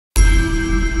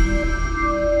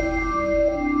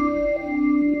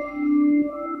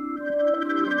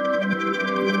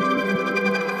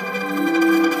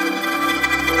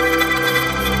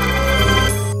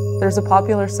There's a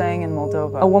popular saying in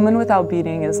Moldova, a woman without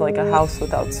beating is like a house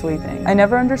without sweeping. I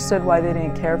never understood why they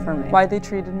didn't care for me, why they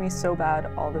treated me so bad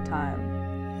all the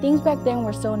time. Things back then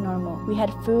were so normal. We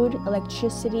had food,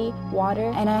 electricity,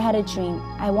 water, and I had a dream.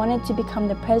 I wanted to become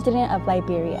the president of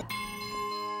Liberia.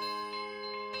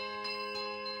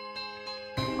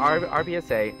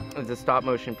 RBSA is a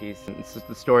stop-motion piece. It's just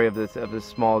the story of this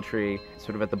small tree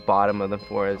sort of at the bottom of the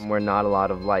forest where not a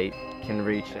lot of light can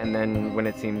reach, and then when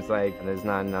it seems like there's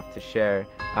not enough to share,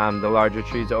 the larger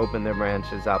trees open their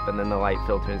branches up and then the light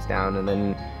filters down and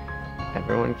then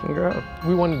everyone can grow.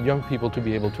 We wanted young people to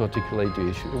be able to articulate the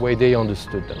issue the way they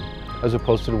understood them, as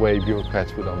opposed to the way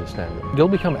bureaucrats would understand them. They'll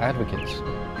become advocates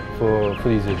for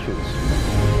these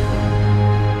issues.